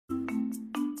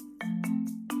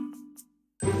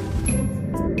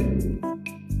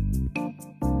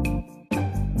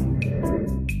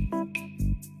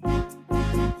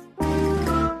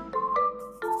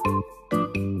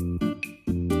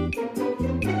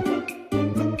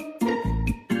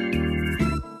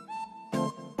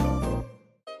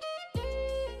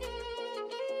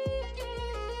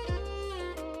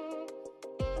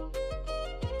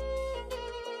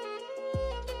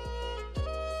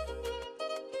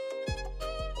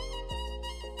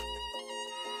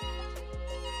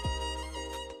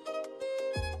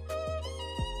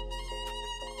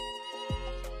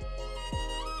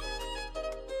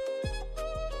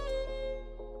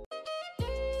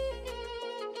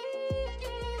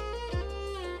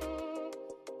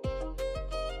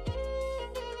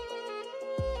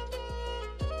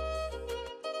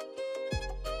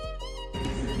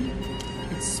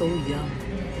so yum.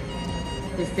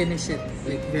 We finish it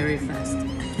like very fast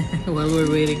while we're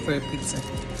waiting for a pizza.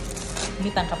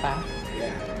 Ngitan ka pa? Yeah.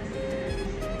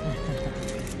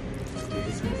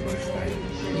 This is my first time.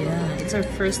 Yeah, it's our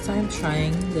first time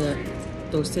trying the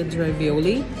toasted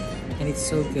ravioli, and it's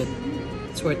so good.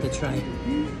 It's worth a try.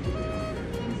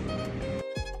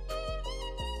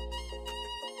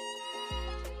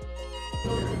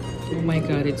 Oh my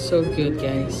god, it's so good,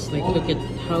 guys. Like, look at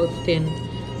how thin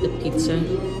the pizza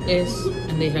is,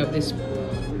 and they have this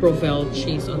Provel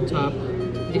cheese on top.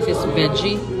 This is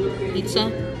veggie pizza.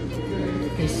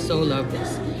 I so love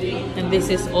this. And this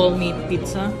is all meat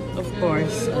pizza, of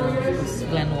course.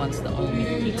 Glen wants the all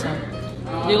meat pizza.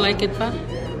 Do you like it, pa?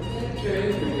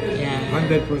 Yeah.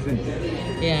 100%.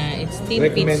 Yeah, it's team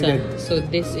pizza. So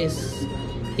this is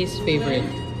his favorite.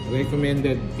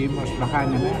 Recommended. Imos baka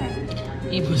naman.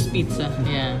 Imos pizza.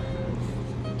 Yeah.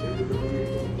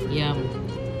 Yum.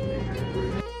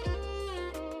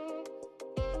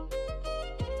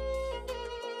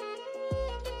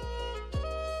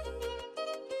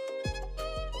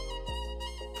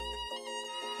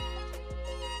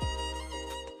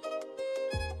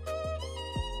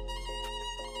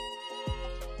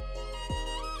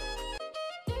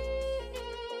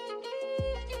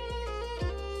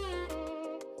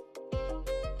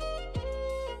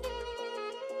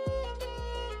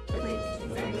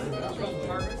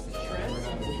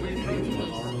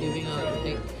 Giving out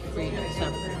big free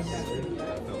samples.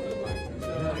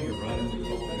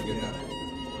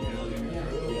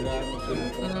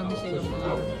 Marami silang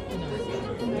mga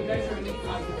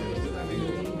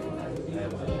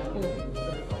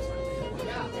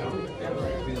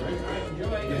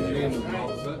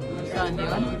saan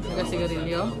yun?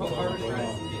 Nagasigarilyo?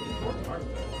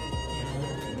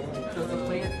 So the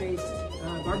plant-based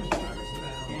barbecue,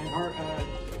 and our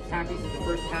Takis is the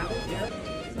first half here.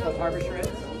 It's called Harbor Shreds.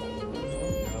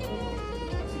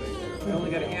 We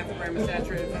only got a half a gram of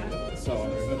saturated fat. So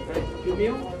good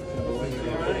meal. All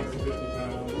right.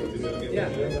 Yeah.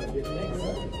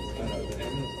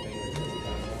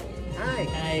 Hi.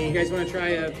 Hi. You guys want to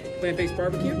try a plant-based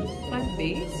barbecue?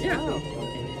 Plant-based? Yeah. Oh,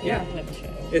 okay. Yeah. Let me try.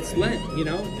 It's Lent, you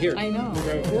know. Here. I know.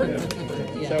 Grab a fork.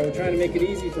 Yeah. So we're trying to make it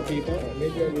easy for people.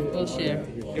 We'll share.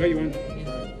 Oh, you want?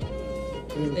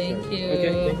 Thank you.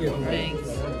 Okay, thank you. Thanks.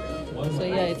 So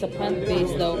yeah, it's a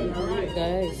plant-based though,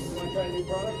 guys. Want to try a new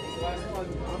product? This is the last one.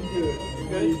 I'm good. You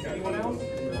good? Anyone else?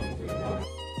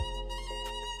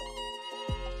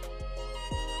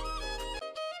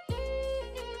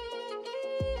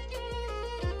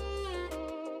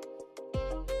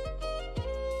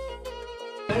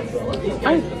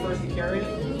 Hi. The first to carry it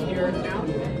here in town.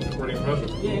 Pretty impressive.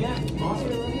 Yeah, awesome.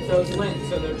 So it's Lent,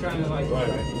 so they're trying to like.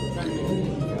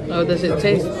 How does it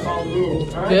taste?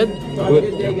 Good? Good.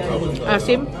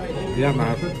 Asim? Yeah,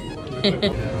 massive.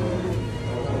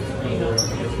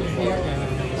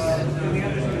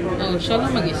 Oh, siya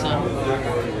lang mag-isa.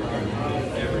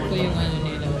 Ito yung ano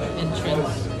nila,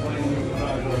 entrance.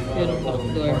 Pero back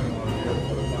door.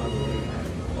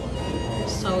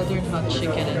 Southern hot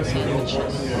chicken and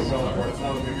sandwiches.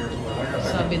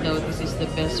 Sabi daw, this is the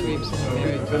best ribs in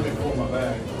America.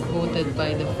 Voted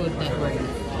by the Food Network.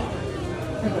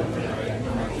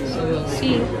 So we'll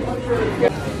see.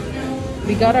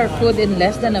 We got our food in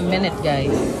less than a minute,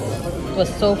 guys. It was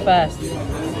so fast.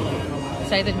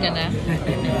 Excited ka na?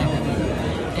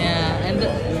 Yeah, and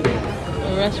the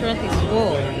restaurant is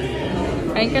full.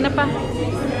 Kain ka na pa?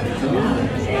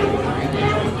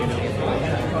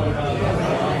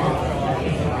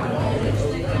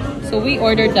 So we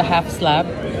ordered the half slab.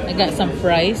 I got some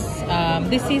fries.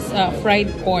 This is fried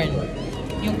corn.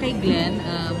 Yung kay Glen,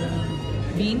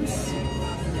 beans.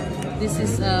 This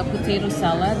is potato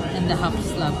salad and the half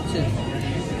slab too.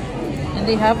 And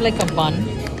they have like a bun.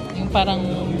 Yung parang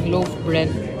loaf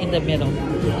bread in the middle.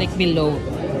 Like below.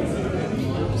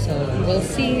 So we'll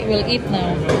see. We'll eat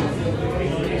now.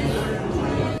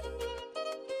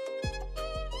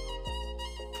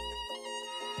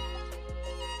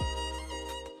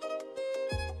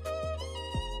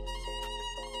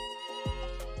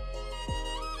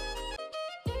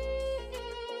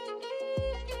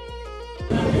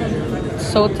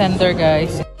 So tender,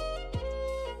 guys.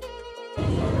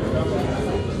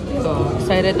 So,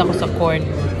 excited ako sa corn.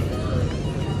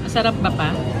 Masarap ba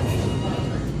pa?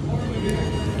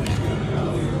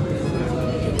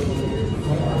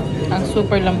 Ang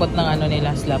super lambot ng ano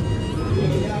nila, slab.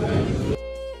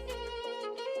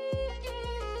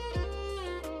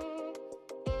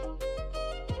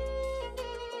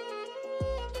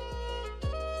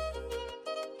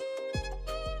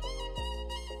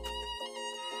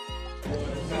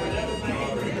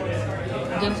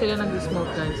 Diyan sila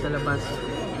nag-smoke guys sa labas.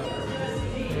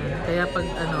 Yan. Kaya pag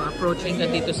approaching ka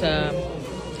dito sa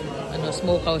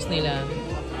smokehouse nila,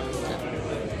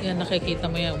 yan nakikita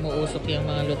mo yan, umuusok yung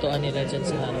mga lutuan nila dyan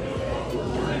sa harap.